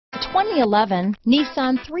2011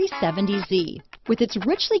 Nissan 370Z. With its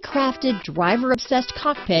richly crafted, driver-obsessed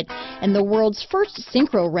cockpit and the world's first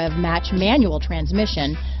synchro rev match manual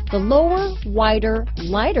transmission, the lower, wider,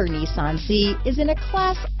 lighter Nissan Z is in a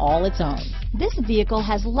class all its own. This vehicle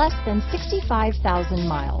has less than 65,000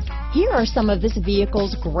 miles. Here are some of this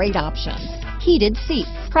vehicle's great options: heated seats,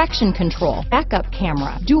 traction control, backup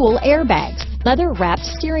camera, dual airbags, leather-wrapped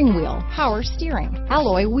steering wheel, power steering,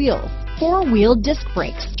 alloy wheels, four-wheel disc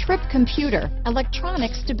brakes, trip computer,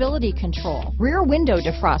 electronic stability control, rear window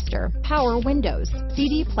defroster, power windows,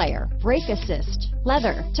 CD player, brake assist,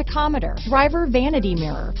 leather, tachometer, driver vanity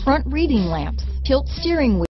mirror, front reading lamps, tilt steering wheel.